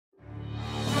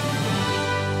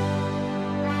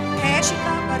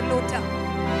Vanshika Barlota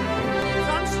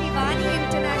from Vani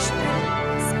International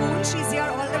School. She's here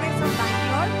all the way from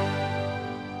Bangalore.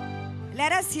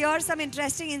 Let us hear some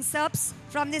interesting inserts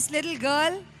from this little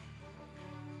girl,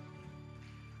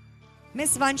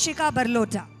 Miss Vanshika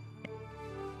Barlota.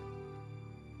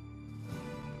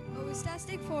 A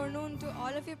fantastic forenoon to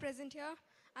all of you present here.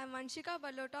 I'm Vanshika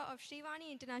Barlota of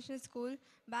Vani International School,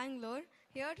 Bangalore,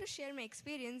 here to share my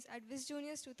experience at Whiz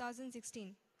Juniors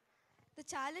 2016. The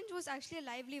challenge was actually a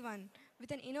lively one,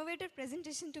 with an innovative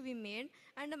presentation to be made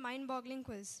and a mind-boggling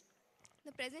quiz.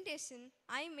 The presentation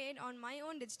I made on my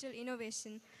own digital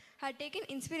innovation had taken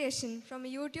inspiration from a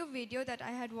YouTube video that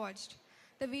I had watched.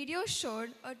 The video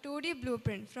showed a 2D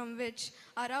blueprint from which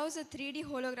arose a 3D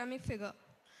holographic figure.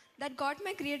 That got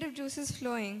my creative juices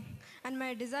flowing and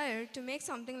my desire to make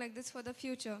something like this for the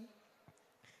future.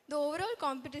 The overall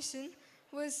competition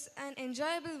was an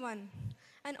enjoyable one,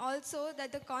 and also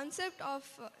that the concept of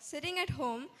sitting at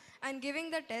home and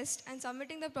giving the test and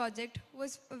submitting the project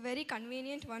was a very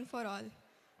convenient one for all.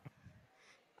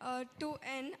 To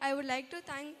end, I would like to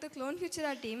thank the Clone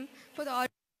Futura team for the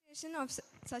organization of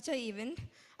such an event.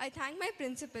 I thank my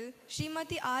principal,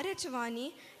 Srimati R.H.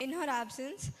 Vani, in her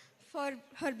absence, for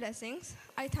her blessings.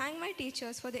 I thank my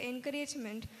teachers for the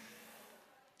encouragement.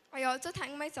 I also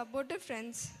thank my supportive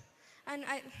friends, and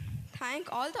I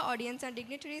thank all the audience and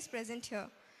dignitaries present here.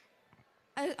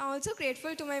 I'm also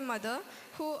grateful to my mother,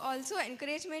 who also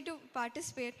encouraged me to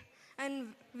participate and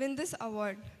win this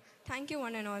award. Thank you,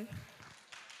 one and all.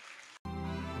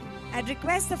 I'd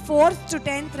request the 4th to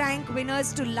 10th rank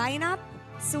winners to line up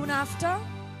soon after.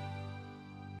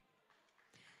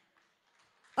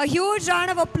 A huge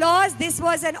round of applause. This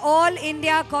was an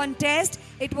all-India contest.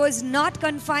 It was not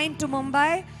confined to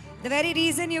Mumbai. The very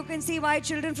reason you can see why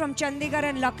children from Chandigarh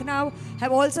and Lucknow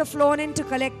have also flown in to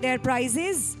collect their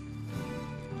prizes.